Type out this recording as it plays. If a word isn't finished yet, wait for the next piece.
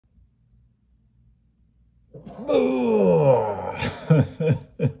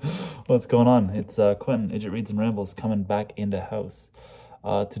What's going on? It's Quentin, Idiot Reads and Rambles, coming back into house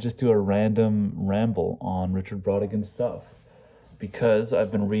to just do a random ramble on Richard Brautigan stuff. Because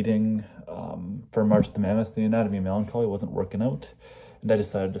I've been reading for March the Mammoth, The Anatomy of Melancholy wasn't working out, and I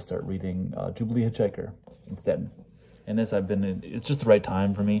decided to start reading Jubilee Hitchhiker instead. And it's just the right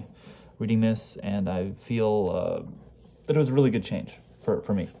time for me reading this, and I feel that it was a really good change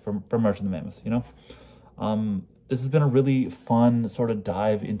for me, for March of the Mammoth, you know? This has been a really fun sort of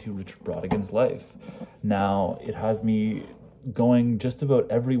dive into Richard Brautigan's life. Now, it has me going just about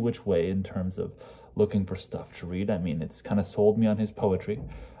every which way in terms of looking for stuff to read. I mean, it's kind of sold me on his poetry,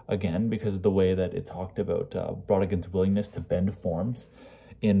 again, because of the way that it talked about Brautigan's willingness to bend forms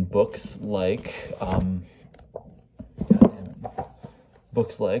in books like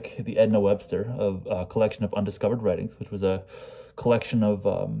the Edna Webster of Collection of Undiscovered Writings, which was a collection of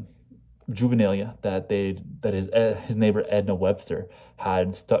juvenilia that his neighbor Edna Webster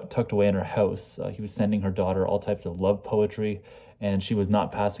had tucked away in her house. He was sending her daughter all types of love poetry, and she was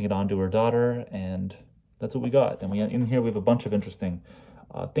not passing it on to her daughter, and that's what we got. And in here we have a bunch of interesting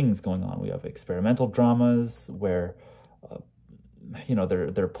things going on. We have experimental dramas where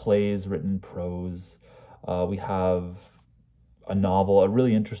they're plays written prose. We have a novel, a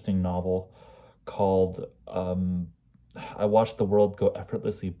really interesting novel called I Watched the World Go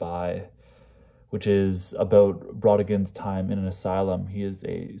Effortlessly By, which is about Brautigan's time in an asylum. He is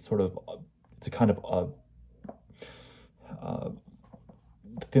it's a kind of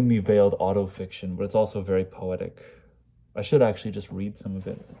thinly veiled autofiction, but it's also very poetic. I should actually just read some of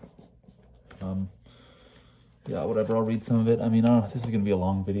it. Yeah, whatever, I'll read some of it. I mean, this is going to be a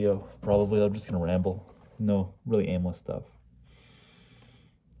long video, probably. I'm just going to ramble. No, really aimless stuff.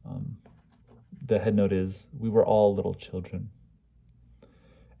 The headnote is, we were all little children.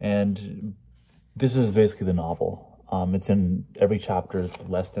 And this is basically the novel. It's in every chapter is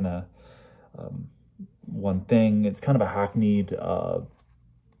less than one thing. It's kind of a hackneyed,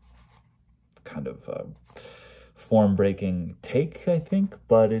 form-breaking take, I think,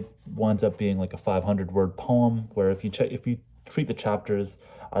 but it winds up being like a 500-word poem, where if you treat the chapters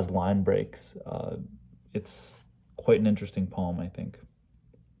as line breaks, it's quite an interesting poem, I think.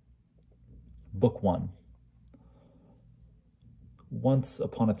 Book 1. Once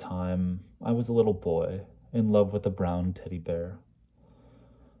upon a time, I was a little boy in love with a brown teddy bear.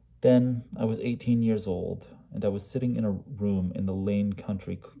 Then I was 18 years old, and I was sitting in a room in the Lane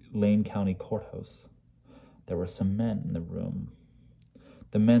County Courthouse. There were some men in the room.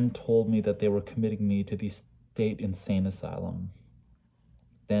 The men told me that they were committing me to the state insane asylum.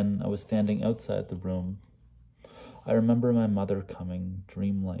 Then I was standing outside the room. I remember my mother coming,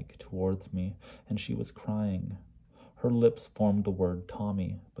 dreamlike, towards me, and she was crying. Her lips formed the word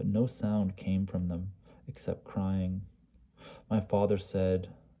Tommy, but no sound came from them, except crying. My father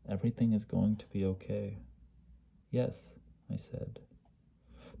said, "Everything is going to be okay." "Yes," I said.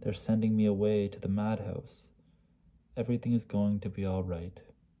 "They're sending me away to the madhouse. Everything is going to be all right."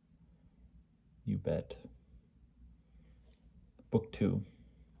 "You bet." Book 2.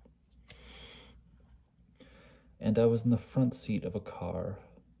 And I was in the front seat of a car.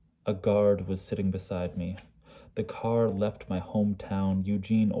 A guard was sitting beside me. The car left my hometown,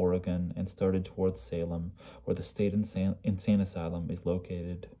 Eugene, Oregon, and started towards Salem, where the state insane asylum is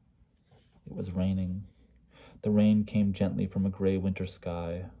located. It was raining. The rain came gently from a gray winter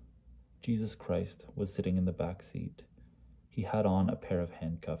sky. Jesus Christ was sitting in the back seat. He had on a pair of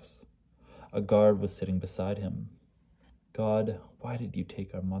handcuffs. A guard was sitting beside him. "God, why did you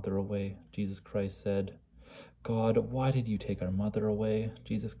take our mother away?" Jesus Christ said. "God, why did you take our mother away?"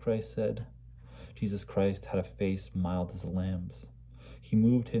 Jesus Christ said. Jesus Christ had a face mild as a lamb's. He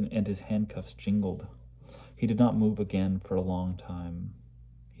moved and his handcuffs jingled. He did not move again for a long time.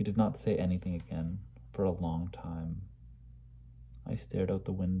 He did not say anything again for a long time. I stared out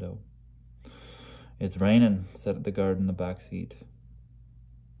the window. "It's raining," said the guard in the back seat.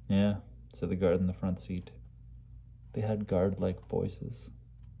 "Yeah," said the guard in the front seat. They had guard-like voices.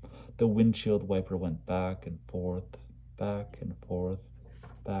 The windshield wiper went back and forth, back and forth,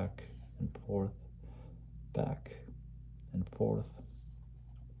 back and forth, back and forth.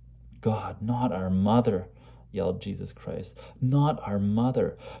 "God, not our mother," yelled Jesus Christ. "Not our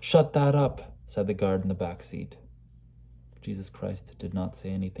mother." "Shut that up," said the guard in the back seat. Jesus Christ did not say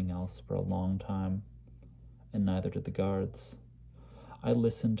anything else for a long time, and neither did the guards. I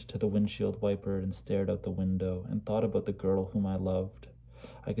listened to the windshield wiper and stared out the window and thought about the girl whom I loved.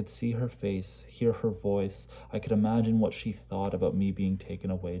 I could see her face, hear her voice. I could imagine what she thought about me being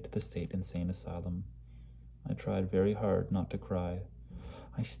taken away to the state insane asylum. I tried very hard not to cry.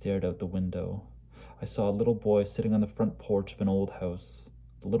 I stared out the window. I saw a little boy sitting on the front porch of an old house.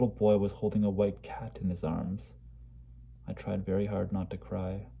 The little boy was holding a white cat in his arms. I tried very hard not to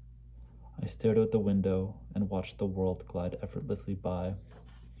cry. I stared out the window and watched the world glide effortlessly by.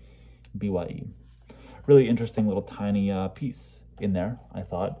 BYE. Really interesting little tiny piece in there, I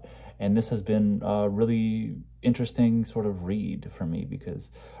thought. And this has been a really interesting sort of read for me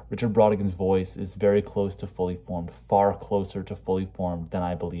because Richard Brautigan's voice is very close to fully formed, far closer to fully formed than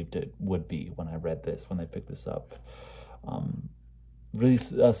I believed it would be when I read this, when I picked this up. Really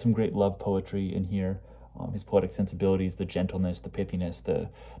some great love poetry in here. His poetic sensibilities, the gentleness, the pithiness,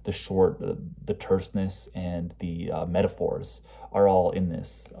 the short, the terseness, and the metaphors are all in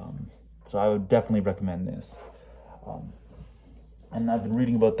this. So I would definitely recommend this. And I've been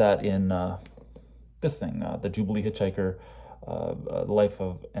reading about that in this thing, The Jubilee Hitchhiker, The Life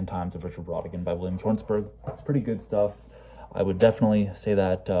of and Times of Richard Brautigan by William Kornsberg. Pretty good stuff. I would definitely say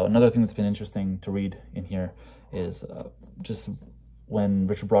that. Another thing that's been interesting to read in here is just when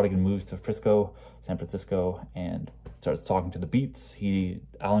Richard Brautigan moves to San Francisco, and starts talking to the Beats,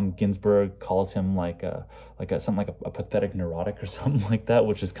 Allen Ginsberg calls him something like a pathetic neurotic or something like that,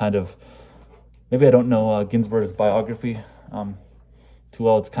 which is kind of, maybe I don't know Ginsberg's biography too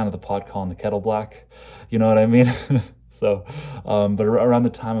well. It's kind of the pot calling the kettle black, you know what I mean? So, but around the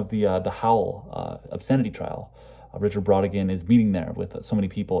time of the Howell obscenity trial, Richard Brautigan is meeting there with so many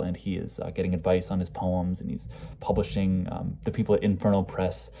people, and he is getting advice on his poems, and he's publishing. The people at Inferno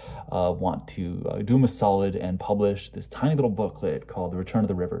Press want to do him a solid and publish this tiny little booklet called The Return of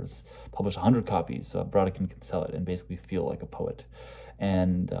the Rivers. Publish 100 copies so Brautigan can sell it and basically feel like a poet.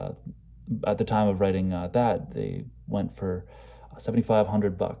 And at the time of writing that, they went for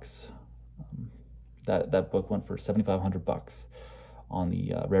 $7,500. That book went for $7,500 on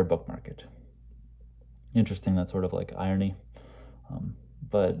the rare book market. Interesting, that sort of like irony.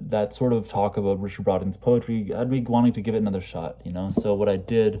 But that sort of talk about Richard Brautigan's poetry had me wanting to give it another shot, you know? So what I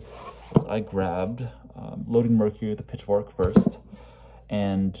did was I grabbed Loading Mercury with a Pitchfork first,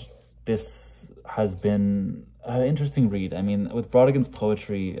 and this has been an interesting read. I mean, with Brautigan's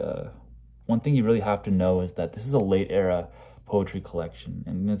poetry, one thing you really have to know is that this is a late era poetry collection,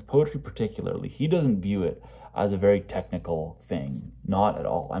 and in his poetry particularly, he doesn't view it as a very technical thing, not at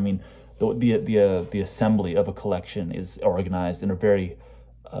all. I mean, the assembly of a collection is organized in a very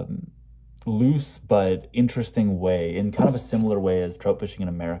loose but interesting way, in kind of a similar way as Trout Fishing in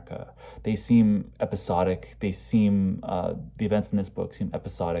America. They seem episodic. They seem, the events in this book seem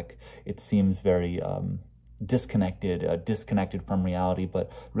episodic. It seems very disconnected from reality,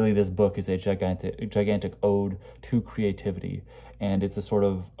 but really this book is a gigantic ode to creativity, and it's a sort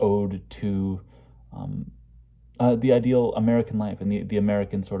of ode to the ideal American life and the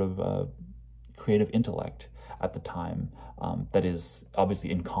American sort of creative intellect at the time, that is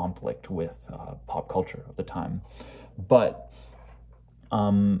obviously in conflict with pop culture of the time. But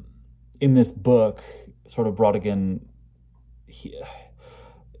in this book, sort of Brautigan,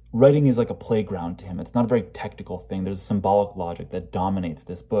 writing is like a playground to him. It's not a very technical thing. There's a symbolic logic that dominates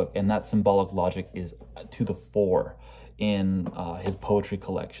this book, and that symbolic logic is to the fore in his poetry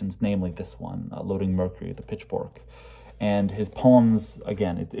collections, namely this one, Loading Mercury, the Pitchfork. And his poems,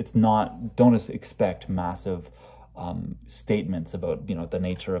 again, it's not, don't expect massive statements about, you know, the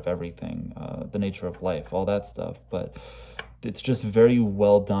nature of everything, the nature of life, all that stuff, but it's just very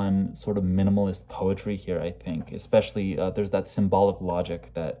well done sort of minimalist poetry here, I think. Especially there's that symbolic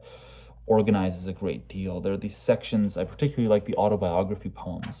logic that organizes a great deal. There are these sections, I particularly like the autobiography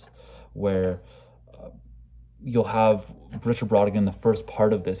poems, where you'll have Richard Brautigan, the first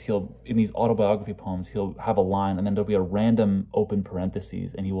part of this, in these autobiography poems, he'll have a line, and then there'll be a random open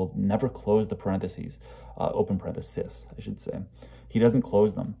parentheses, and he will never close the parentheses, open parenthesis, I should say. He doesn't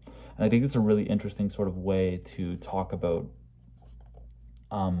close them. And I think it's a really interesting sort of way to talk about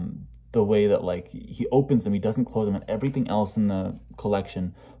the way that, like, he opens them, he doesn't close them, and everything else in the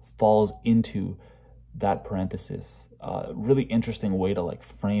collection falls into that parenthesis. Really interesting way to, like,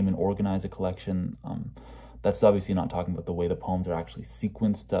 frame and organize a collection. That's obviously not talking about the way the poems are actually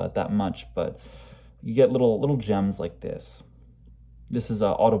sequenced that much, but you get little gems like this. This is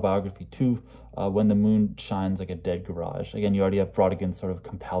autobiography 2, When the Moon Shines Like a Dead Garage. Again, you already have Brautigan's sort of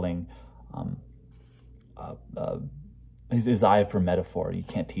compelling his eye for metaphor. You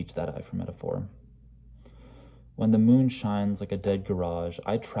can't teach that eye for metaphor. When the moon shines like a dead garage,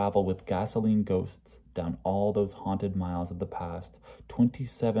 I travel with gasoline ghosts down all those haunted miles of the past,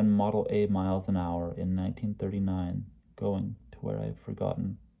 27 Model A miles an hour in 1939, going to where I've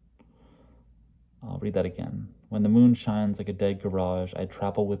forgotten. I'll read that again. When the moon shines like a dead garage, I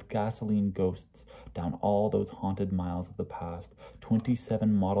travel with gasoline ghosts down all those haunted miles of the past,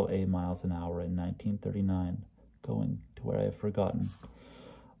 27 Model A miles an hour in 1939, going to where I have forgotten.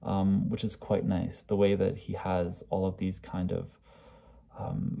 Which is quite nice, the way that he has all of these kind of,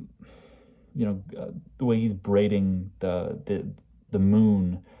 the way he's braiding the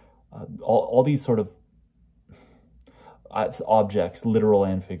moon, all these sort of objects, literal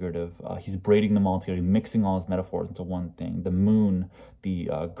and figurative. He's braiding them all together, mixing all his metaphors into one thing. The moon, the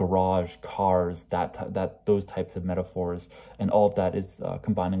garage, cars, those types of metaphors, and all of that is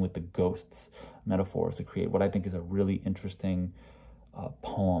combining with the ghosts metaphors to create what I think is a really interesting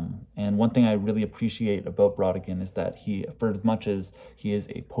poem. And one thing I really appreciate about Brautigan is that he, for as much as he is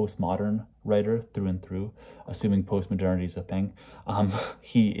a postmodern writer through and through, assuming postmodernity is a thing,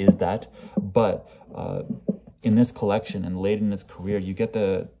 he is that. But in this collection and late in his career, you get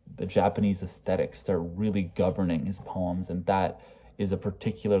the Japanese aesthetics start really governing his poems, and that is a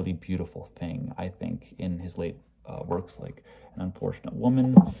particularly beautiful thing, I think, in his late works like An Unfortunate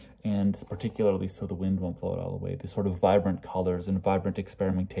Woman, and particularly So the Wind Won't Blow It All Away. The sort of vibrant colors and vibrant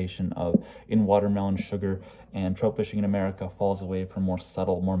experimentation of In Watermelon Sugar and Trout Fishing in America falls away from more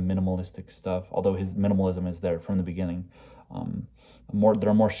subtle, more minimalistic stuff, although his minimalism is there from the beginning. There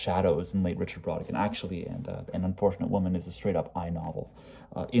are more shadows in late Richard Brautigan, actually, and An Unfortunate Woman is a straight-up I novel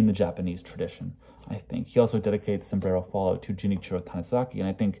in the Japanese tradition, I think. He also dedicates Sombrero Fallout to Junichiro Tanizaki, and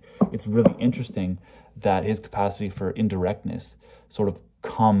I think it's really interesting that his capacity for indirectness sort of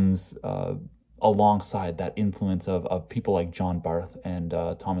comes alongside that influence of people like John Barth and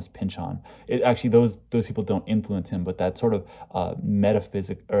Thomas Pynchon. Actually, those people don't influence him, but that sort of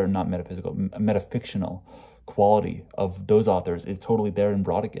metafictional quality of those authors is totally there in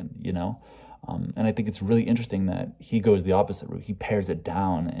Brautigan, you know? And I think it's really interesting that he goes the opposite route. He pares it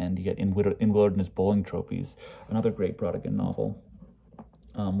down, and you get In Wilderness Bowling Trophies, another great Brautigan novel,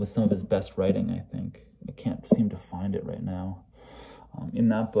 with some of his best writing, I think. I can't seem to find it right now. In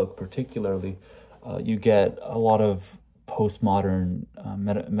that book particularly, you get a lot of postmodern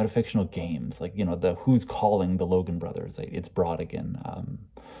metafictional games, like, you know, the Who's Calling the Logan Brothers, like, it's Brautigan.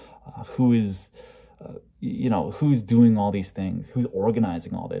 Who is... who's doing all these things? Who's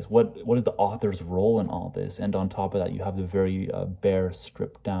organizing all this? What is the author's role in all this? And on top of that, you have the very bare,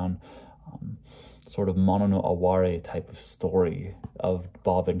 stripped down, sort of Mono no Aware type of story of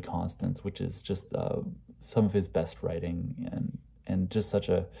Bob and Constance, which is just some of his best writing, and just such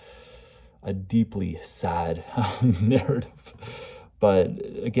a deeply sad narrative. But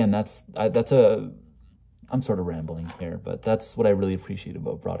again, I'm sort of rambling here, but that's what I really appreciate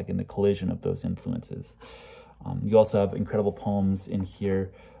about Brautigan, the collision of those influences. You also have incredible poems in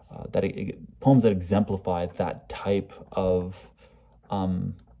here, poems that exemplify that type of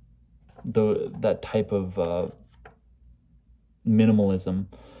minimalism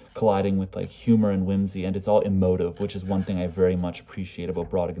colliding with like humor and whimsy, and it's all emotive, which is one thing I very much appreciate about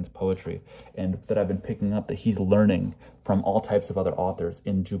Brautigan's poetry, and that I've been picking up that he's learning from all types of other authors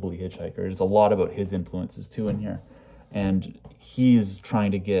in Jubilee Hitchhiker. There's a lot about his influences too in here, and he's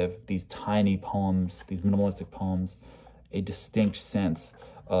trying to give these tiny poems, these minimalistic poems, a distinct sense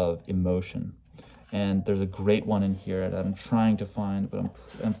of emotion. And there's a great one in here that I'm trying to find, but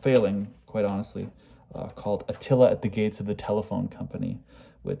I'm failing, quite honestly, called Attila at the Gates of the Telephone Company,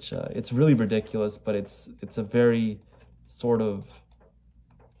 which it's really ridiculous, but it's a very sort of,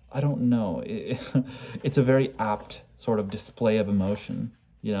 I don't know, it's a very apt sort of display of emotion,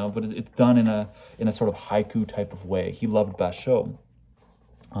 you know, but it's done in a sort of haiku type of way. He loved Basho.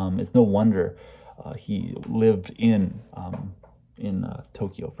 It's no wonder he lived in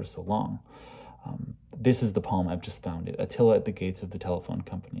Tokyo for so long. This is the poem, I've just found it. Attila at the Gates of the Telephone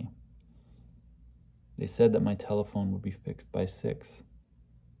Company. They said that my telephone would be fixed by 6.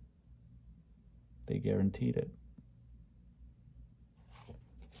 They guaranteed it.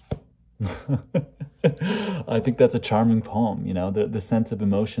 I think that's a charming poem, you know, the sense of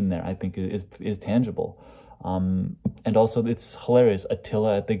emotion there, I think is tangible. And also it's hilarious,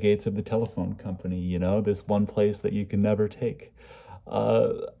 Attila at the Gates of the Telephone Company, you know, this one place that you can never take.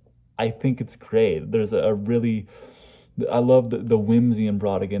 I think it's great. There's a really, I love the whimsy in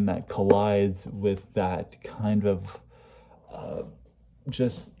Brautigan that collides with that kind of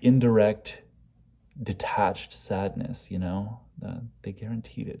just indirect, detached sadness, you know, they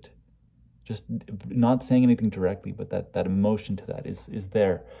guaranteed it. Just not saying anything directly, but that emotion to that is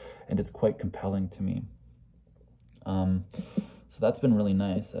there, and it's quite compelling to me. So that's been really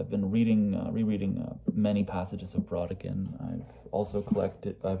nice. I've been rereading many passages of Brautigan. I've also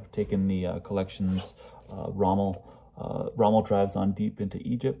I've taken the collections Rommel Rommel drives on deep into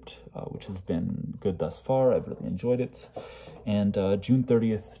Egypt, which has been good thus far. I've really enjoyed it. And June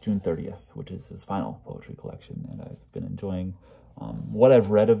 30th, which is his final poetry collection. And I've been enjoying what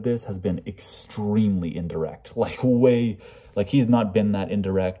I've read of this has been extremely indirect, like he's not been that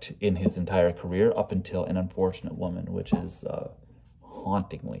indirect in his entire career up until An Unfortunate Woman, which is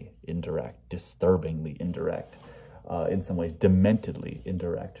hauntingly indirect, disturbingly indirect, in some ways dementedly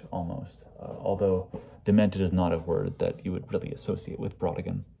indirect almost, although demented is not a word that you would really associate with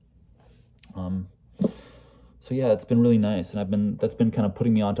Brautigan. So yeah, it's been really nice, and that's been kind of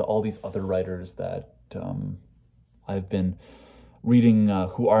putting me onto all these other writers that I've been reading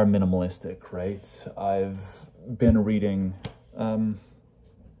who are minimalistic, right? I've been reading,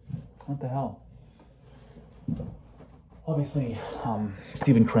 what the hell? Obviously,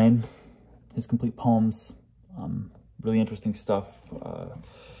 Stephen Crane, his complete poems, really interesting stuff.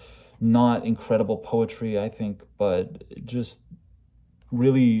 Not incredible poetry, I think, but just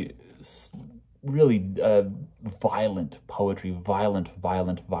really violent poetry,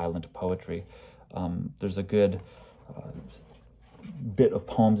 violent poetry. There's a good bit of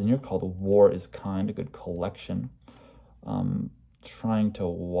poems in here called War is Kind, a good collection. Trying to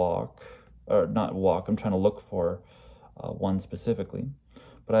I'm trying to look for one specifically,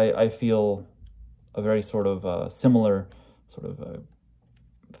 but I feel a very sort of similar sort of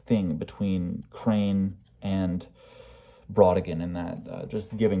thing between Crane and Brautigan in that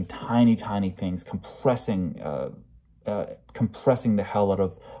just giving tiny things, compressing the hell out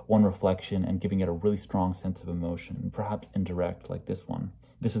of one reflection and giving it a really strong sense of emotion, perhaps indirect like this one.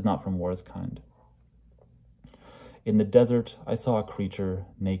 This is not from War is Kind. In the desert, I saw a creature,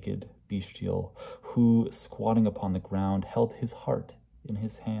 naked, bestial, who, squatting upon the ground, held his heart in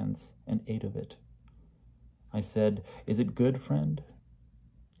his hands and ate of it. I said, "Is it good, friend?"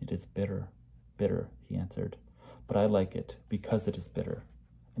 "It is bitter, bitter," he answered, "but I like it because it is bitter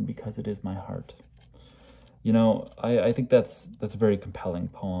and because it is my heart." You know, I think that's a very compelling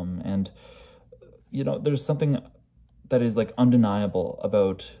poem, and you know, there's something that is like undeniable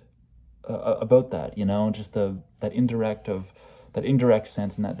about that, you know, just that indirect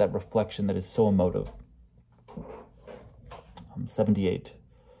sense and that reflection that is so emotive. 78.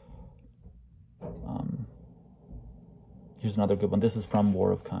 Here's another good one. This is from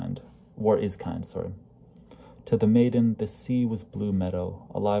War is Kind, sorry. To the maiden, the sea was blue meadow,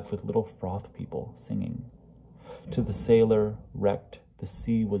 alive with little froth people singing. To the sailor, wrecked, the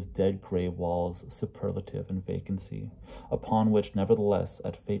sea was dead gray walls, superlative and vacancy, upon which, nevertheless,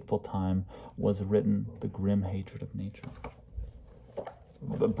 at fateful time, was written the grim hatred of nature.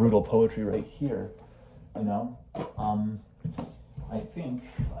 The brutal poetry right here, you know. I think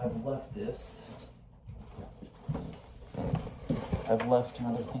I've left this. I've left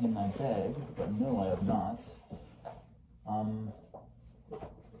another thing in my bag, but no, I have not.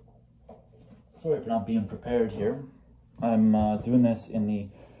 Sorry for not being prepared here. I'm doing this in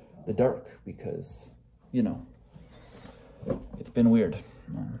the dark because, you know, it's been weird.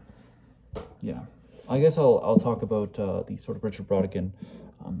 Yeah, I guess I'll talk about the sort of Richard Brautigan,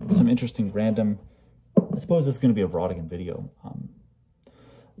 some interesting random. I suppose this is going to be a Brautigan video.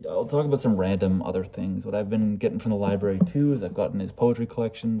 I'll talk about some random other things. What I've been getting from the library too is I've gotten his poetry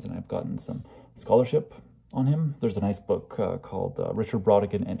collections and I've gotten some scholarship on him. There's a nice book called Richard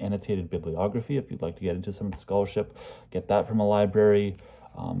Brautigan, An Annotated Bibliography. If you'd like to get into some of the scholarship, get that from a library.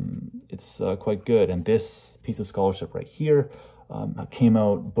 It's quite good. And this piece of scholarship right here came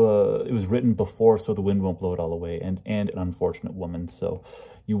out, but it was written before So the Wind Won't Blow It All Away and An Unfortunate Woman. So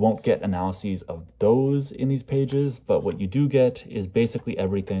you won't get analyses of those in these pages, but what you do get is basically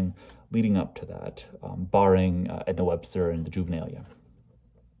everything leading up to that, barring Edna Webster and the Juvenilia.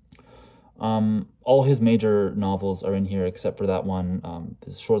 All his major novels are in here except for that one,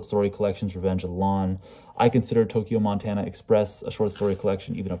 his short story collections, Revenge of the Lawn. I consider Tokyo Montana Express a short story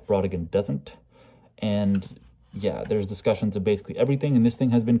collection, even if Brautigan doesn't. And yeah, there's discussions of basically everything, and this thing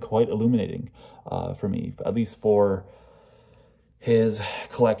has been quite illuminating for me, at least for his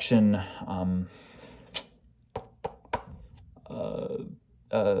collection.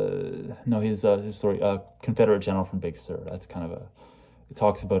 His story, Confederate General from Big Sur. That's kind of it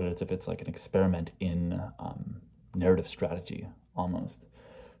talks about it as if it's like an experiment in narrative strategy, almost.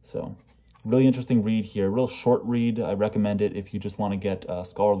 So, really interesting read here. Real short read. I recommend it if you just want to get a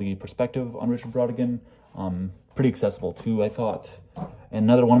scholarly perspective on Richard Brautigan. Pretty accessible too, I thought. And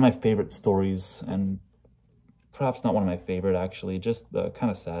another one of my favorite stories, and perhaps not one of my favorite actually, just the kind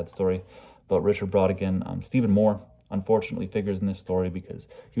of sad story about Richard Brautigan. Stephen Moore, unfortunately, figures in this story because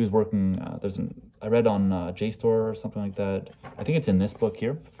he was working, I read on JSTOR or something like that. I think it's in this book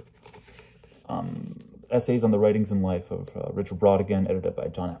here. Essays on the Writings and Life of Richard Brautigan, edited by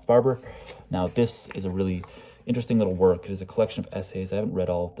John F. Barber. Now, this is a really interesting little work. It is a collection of essays. I haven't read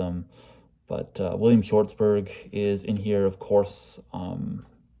all of them, but William Hjortsberg is in here, of course.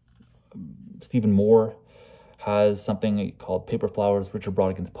 Stephen Moore has something called Paper Flowers, Richard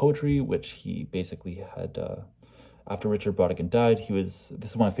Brautigan's Poetry, which he basically had, after Richard Brautigan died, this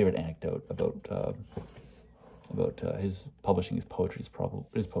is my favorite anecdote about his publishing his poetry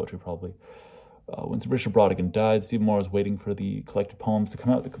probably. When Richard Brautigan died, Stephen Moore was waiting for the collected poems to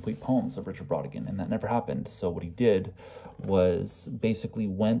come out, the complete poems of Richard Brautigan, and that never happened. So what he did was basically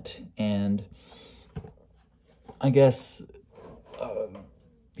went and, I guess, a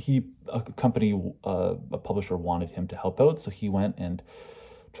publisher wanted him to help out, so he went and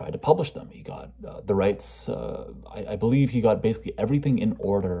tried to publish them. He got the rights, I believe he got basically everything in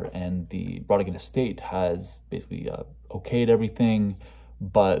order, and the Brautigan estate has basically okayed everything,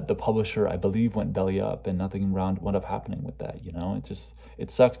 but the publisher, I believe, went belly up, and nothing wound up happening with that, you know?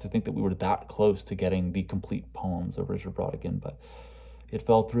 It sucks to think that we were that close to getting the complete poems of Richard Brautigan, but it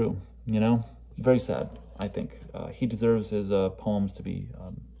fell through, you know? Very sad, I think. He deserves his poems to be,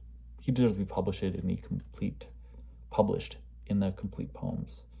 he deserves to be published in the complete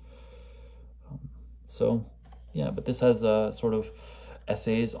poems. So, yeah, but this has sort of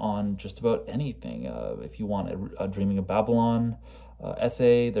essays on just about anything. If you want a Dreaming of Babylon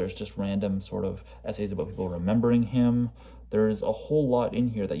essay, there's just random sort of essays about people remembering him. There's a whole lot in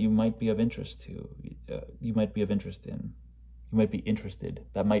here that you might be of interest to. You might be of interest in. You might be interested.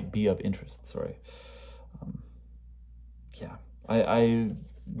 That might be of interest, sorry. Yeah, I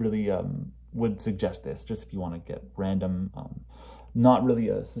really would suggest this, just if you want to get random, not really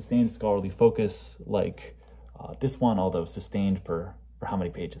a sustained scholarly focus like this one, although sustained for how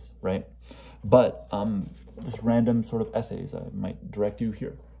many pages, right? But just random sort of essays. I might direct you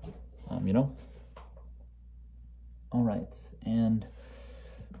here, you know? All right, and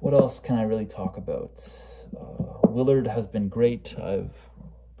what else can I really talk about? Willard has been great. I've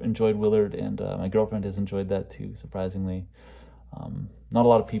enjoyed Willard, and my girlfriend has enjoyed that too, surprisingly. Not a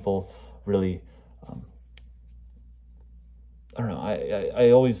lot of people really, I don't know, I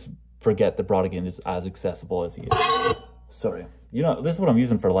always forget that Brautigan is as accessible as he is. Sorry. You know, this is what I'm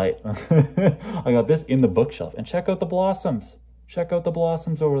using for light. I got this in the bookshelf. And check out the blossoms. Check out the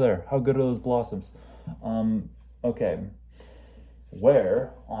blossoms over there. How good are those blossoms? Okay.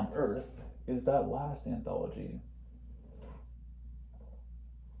 Where on earth is that last anthology?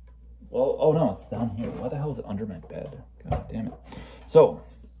 Well, oh no, it's down here. Why the hell is it under my bed? God damn it. So,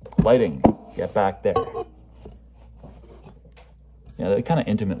 lighting. Get back there. Yeah, that kind of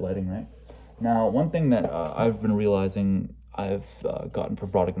intimate lighting, right? Now, one thing that I've been realizing I've gotten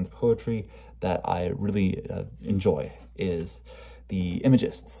from Brautigan's poetry that I really enjoy is the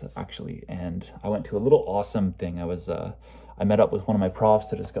imagists, actually. And I went to a little awesome thing. I met up with one of my profs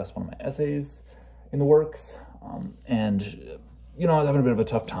to discuss one of my essays in the works. And, you know, I was having a bit of a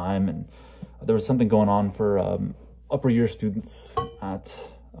tough time, and there was something going on for upper year students at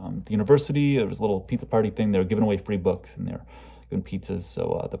the university. There was a little pizza party thing. They were giving away free books, and they were giving pizzas.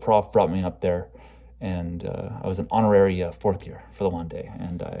 So the prof brought me up there, and I was an honorary fourth year for the one day,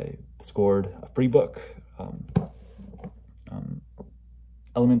 and I scored a free book,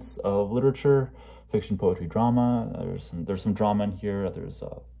 Elements of Literature, Fiction, Poetry, Drama. There's some drama in here. There's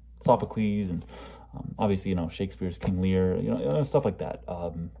Sophocles, and obviously, you know, Shakespeare's King Lear, you know, stuff like that.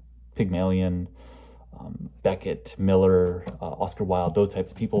 Pygmalion, Beckett, Miller, Oscar Wilde, those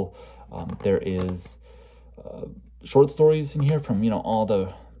types of people. There is short stories in here from, you know, all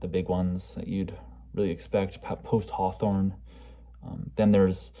the big ones that you'd really expect, post-Hawthorne. Then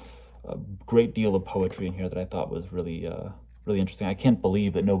there's a great deal of poetry in here that I thought was really really interesting. I can't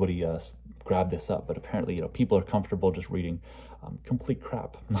believe that nobody grabbed this up, but apparently, you know, people are comfortable just reading complete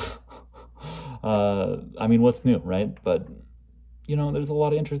crap. I mean, what's new, right? But, you know, there's a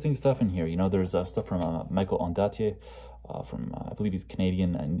lot of interesting stuff in here. You know, there's stuff from Michael Ondaatje, from, I believe he's a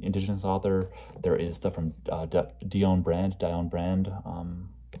Canadian and Indigenous author. There is stuff from Dion Brand,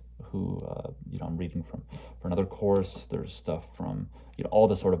 who, you know, I'm reading from for another course. There's stuff from, you know, all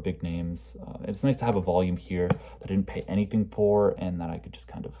the sort of big names. It's nice to have a volume here that I didn't pay anything for, and that I could just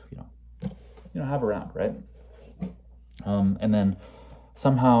kind of, you know, have around, right? And then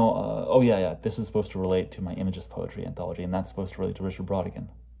somehow, oh yeah, this is supposed to relate to my Images poetry anthology, and that's supposed to relate to Richard Brautigan.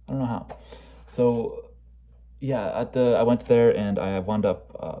 I don't know how. So yeah, I went there, and I wound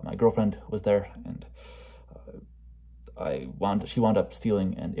up, my girlfriend was there, and she wound up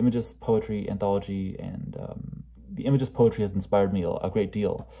stealing an Images poetry anthology, and the Images poetry has inspired me a great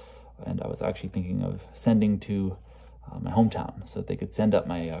deal. And I was actually thinking of sending to my hometown so that they could send up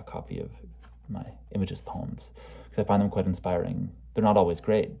my copy of my Images poems, because I find them quite inspiring. They're not always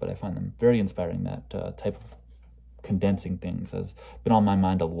great, but I find them very inspiring. That type of condensing things has been on my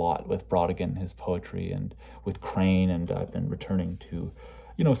mind a lot with Brautigan, his poetry, and with Crane, and I've been returning to,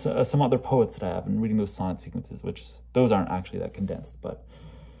 you know, some other poets that I have, and reading those sonnet sequences, which those aren't actually that condensed, but,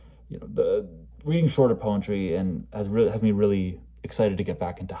 you know, the reading shorter poetry and has me really excited to get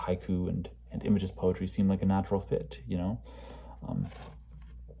back into haiku, and Images poetry seemed like a natural fit, you know.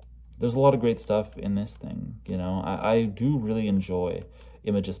 There's a lot of great stuff in this thing, you know. I do really enjoy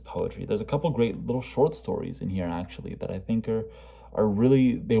Images poetry. There's a couple great little short stories in here, actually, that I think are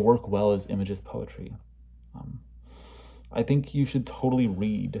really, they work well as Images poetry. I think you should totally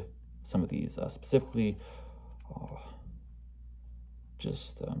read some of these, specifically,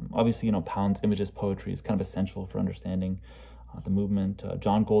 obviously, you know, Pound's Images poetry is kind of essential for understanding the movement.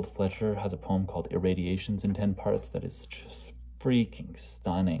 John Gold Fletcher has a poem called Irradiations in 10 parts that is just freaking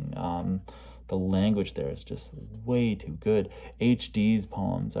stunning. The language there is just way too good. HD's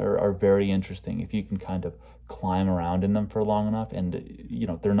poems are very interesting if you can kind of climb around in them for long enough. And, you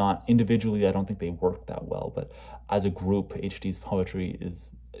know, they're not individually, I don't think they work that well, but as a group, HD's poetry is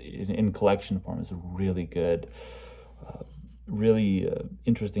in collection form is really good. Really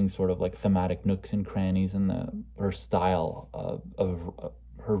interesting sort of like thematic nooks and crannies, and her style of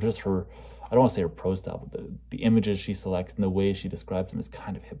her I don't want to say her prose style, but the images she selects and the way she describes them is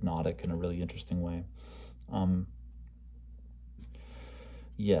kind of hypnotic in a really interesting way.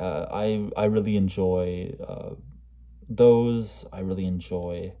 Yeah, I really enjoy those. I really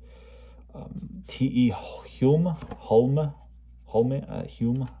enjoy T.E. Hume. I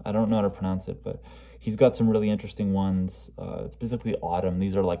don't know how to pronounce it, but he's got some really interesting ones, specifically Autumn.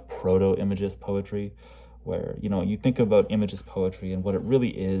 These are like proto-Images poetry, where, you know, you think about Images poetry, and what it really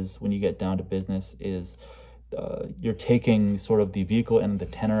is when you get down to business is you're taking sort of the vehicle and the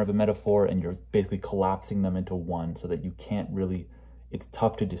tenor of a metaphor, and you're basically collapsing them into one so that you can't really, it's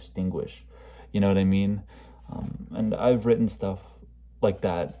tough to distinguish. You know what I mean? And I've written stuff like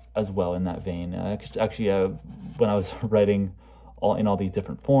that as well in that vein. Actually, when I was writing in all these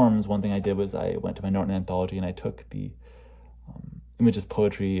different forms, one thing I did was I went to my Norton Anthology and I took the Images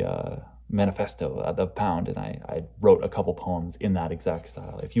poetry manifesto at the Pound, and I wrote a couple poems in that exact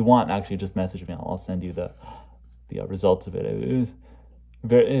style. If you want, actually, just message me. I'll send you the results of it. It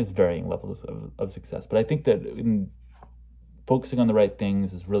is varying levels of success, but I think that focusing on the right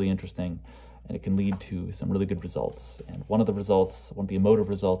things is really interesting, and it can lead to some really good results. And one of the emotive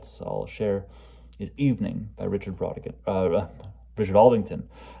results I'll share is Evening by Richard Aldington.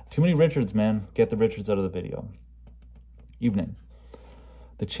 Too many Richards, man. Get the Richards out of the video. Evening.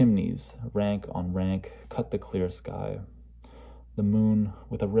 The chimneys, rank on rank, cut the clear sky. The moon,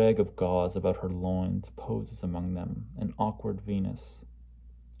 with a rag of gauze about her loins, poses among them, an awkward Venus.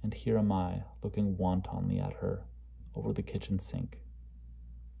 And here am I, looking wantonly at her, over the kitchen sink.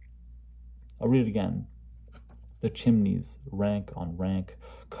 I'll read it again. The chimneys, rank on rank,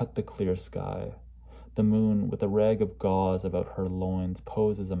 cut the clear sky. The moon, with a rag of gauze about her loins,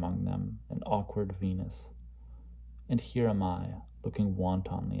 poses among them, an awkward Venus. And here am I, looking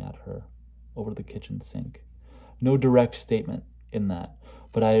wantonly at her, over the kitchen sink. No direct statement in that,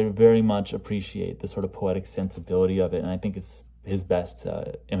 but I very much appreciate the sort of poetic sensibility of it, and I think it's his best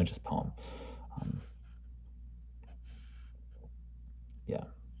Images poem. Yeah.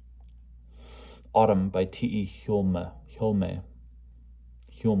 Autumn by T.E. Hume.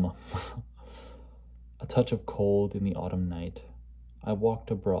 A touch of cold in the autumn night. I walked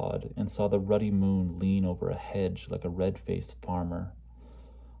abroad and saw the ruddy moon lean over a hedge like a red-faced farmer.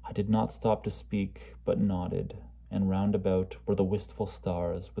 I did not stop to speak, but nodded, and round about were the wistful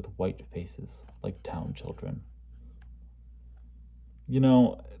stars with white faces like town children. You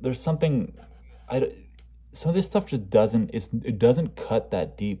know, there's something, some of this stuff just it doesn't cut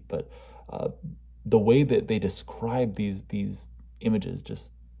that deep, but the way that they describe these images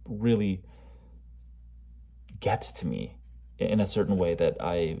just really gets to me in a certain way that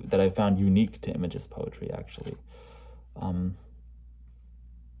I found unique to Images poetry, actually.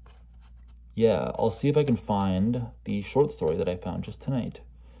 Yeah, I'll see if I can find the short story that I found just tonight.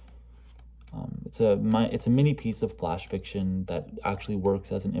 It's a mini piece of flash fiction that actually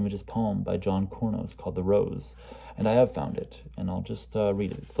works as an Images poem by John Kornos called The Rose, and I have found it, and I'll just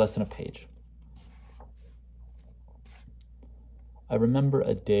read it. It's less than a page. I remember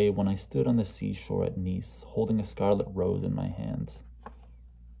a day when I stood on the seashore at Nice, holding a scarlet rose in my hands.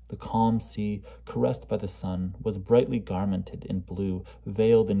 The calm sea, caressed by the sun, was brightly garmented in blue,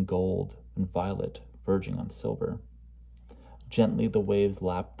 veiled in gold, and violet, verging on silver. Gently the waves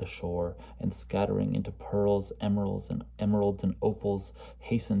lapped the shore, and scattering into pearls, emeralds and opals,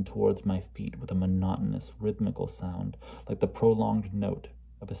 hastened towards my feet with a monotonous, rhythmical sound, like the prolonged note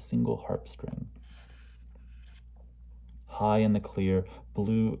of a single harp string. High in the clear,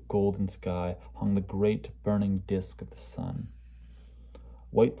 blue golden sky hung the great burning disk of the sun.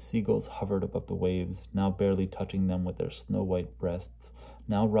 White seagulls hovered above the waves, now barely touching them with their snow-white breasts,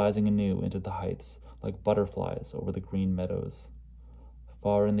 now rising anew into the heights, like butterflies over the green meadows.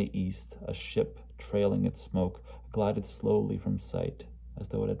 Far in the east, a ship, trailing its smoke, glided slowly from sight, as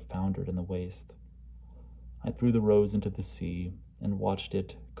though it had foundered in the waste. I threw the rose into the sea, and watched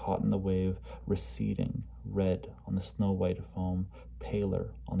it, caught in the wave, receding, red on the snow-white foam,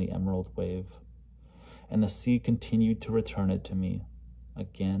 paler on the emerald wave. And the sea continued to return it to me,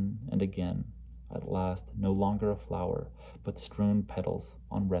 again and again, at last no longer a flower, but strewn petals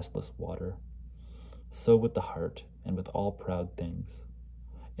on restless water. So with the heart, and with all proud things.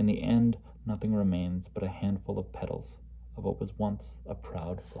 In the end, nothing remains but a handful of petals of what was once a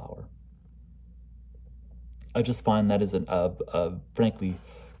proud flower. I just find that is a frankly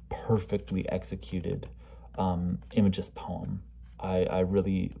perfectly executed Imagist poem. I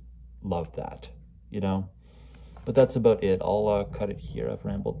really love that, you know? But that's about it. I'll cut it here. I've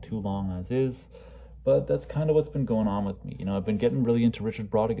rambled too long as is, but that's kind of what's been going on with me. You know, I've been getting really into Richard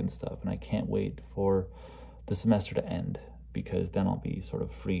Brautigan stuff, and I can't wait for the semester to end, because then I'll be sort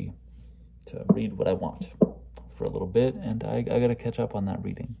of free to read what I want for a little bit, and I got to catch up on that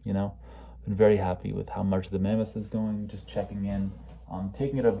reading, you know? Been very happy with how March of the Mammoths is going, just checking in,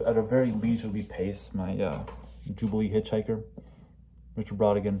 taking it at a very leisurely pace. My Jubilee Hitchhiker, Richard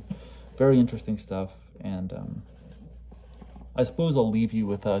Brautigan, very interesting stuff, and I suppose I'll leave you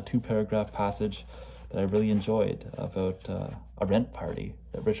with a 2-paragraph passage that I really enjoyed about a rent party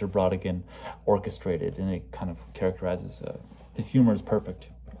that Richard Brautigan orchestrated, and it kind of characterizes his humor is perfect.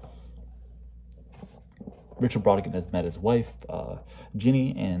 Richard Brautigan has met his wife,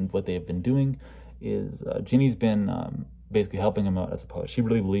 Ginny, and what they have been doing is Ginny's been basically helping him out as a poet. She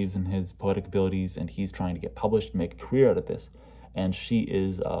really believes in his poetic abilities, and he's trying to get published and make a career out of this. And she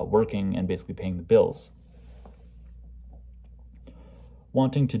is working and basically paying the bills.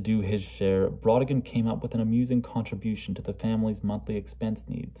 Wanting to do his share, Brautigan came up with an amusing contribution to the family's monthly expense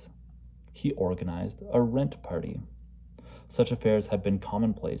needs. He organized a rent party. Such affairs had been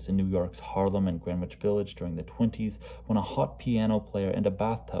commonplace in New York's Harlem and Greenwich Village during the 20s, when a hot piano player and a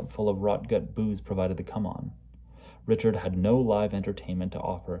bathtub full of rot-gut booze provided the come-on. Richard had no live entertainment to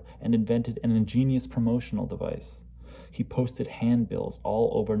offer and invented an ingenious promotional device. He posted handbills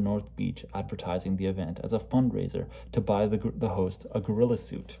all over North Beach advertising the event as a fundraiser to buy the host a gorilla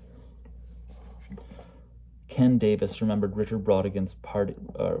suit. Ken Davis remembered Brautigan's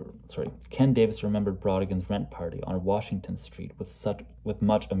rent party on Washington Street with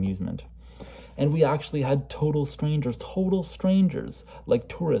much amusement. And we actually had total strangers, like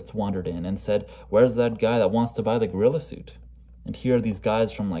tourists wandered in and said, "Where's that guy that wants to buy the gorilla suit?" And here are these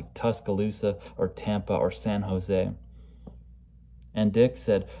guys from like Tuscaloosa or Tampa or San Jose. And Dick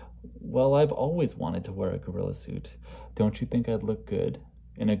said, "Well, I've always wanted to wear a gorilla suit. Don't you think I'd look good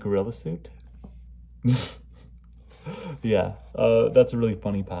in a gorilla suit?" Yeah, that's a really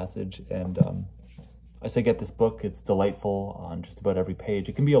funny passage, and I say get this book. It's delightful on just about every page.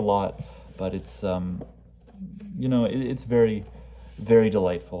 It can be a lot, but it's you know, it's very, very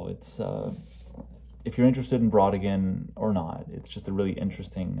delightful. It's if you're interested in Brautigan or not, it's just a really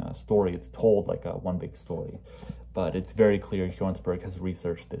interesting story. It's told like one big story, but it's very clear Hjornsberg has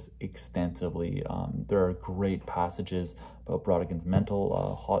researched this extensively. There are great passages about Brautigan's mental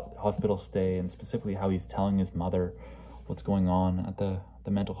hospital stay, and specifically how he's telling his mother what's going on at the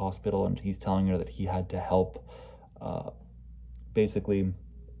mental hospital, and he's telling her that he had to help basically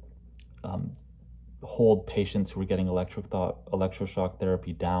hold patients who were getting electroshock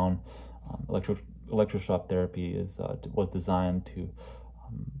therapy down. Electroshock therapy was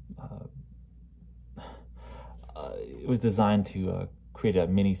designed to create a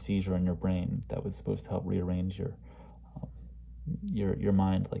mini seizure in your brain that was supposed to help rearrange your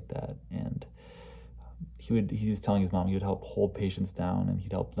mind like that. And he was telling his mom he would help hold patients down, and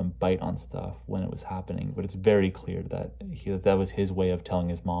he'd help them bite on stuff when it was happening. But it's very clear that that was his way of telling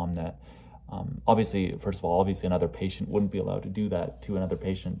his mom that obviously another patient wouldn't be allowed to do that to another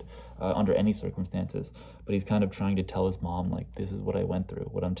patient under any circumstances. But he's kind of trying to tell his mom, like, this is what I went through.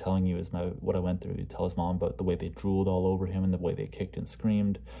 What I'm telling you is what I went through. He'd tell his mom about the way they drooled all over him and the way they kicked and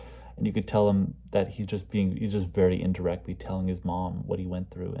screamed. And you could tell him that he's just very indirectly telling his mom what he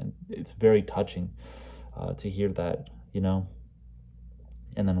went through. And it's very touching to hear that, you know.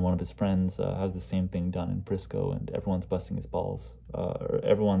 And then one of his friends has the same thing done in Frisco, and everyone's busting his balls. Or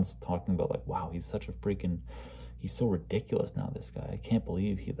everyone's talking about like, wow, he's such a freaking, he's so ridiculous now. This guy, I can't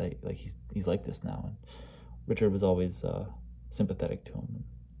believe he's like this now. And Richard was always sympathetic to him. And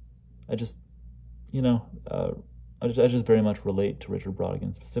I just, you know, I just very much relate to Richard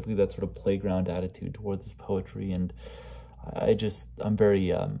Brautigan, specifically that sort of playground attitude towards his poetry. And I'm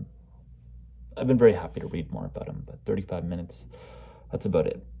very, I've been very happy to read more about him. But 35 minutes. That's about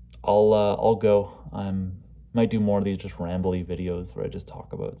it. I'll go. Might do more of these just rambly videos where I just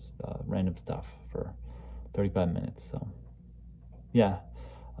talk about random stuff for 35 minutes. So yeah,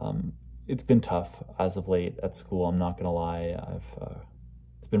 it's been tough as of late at school. I'm not gonna lie.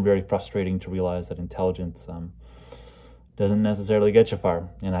 It's been very frustrating to realize that intelligence doesn't necessarily get you far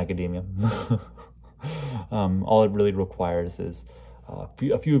in academia. All it really requires is a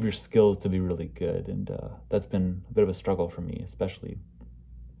few of your skills to be really good, and that's been a bit of a struggle for me, especially,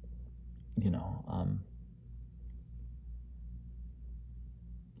 you know,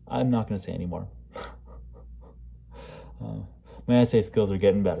 I'm not going to say anymore. When I say skills are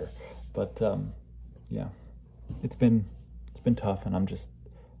getting better, but yeah, it's been tough, and I'm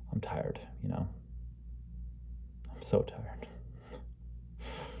tired, you know. I'm so tired,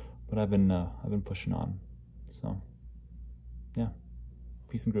 but I've been pushing on, so yeah.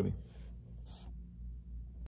 Peace and groovy.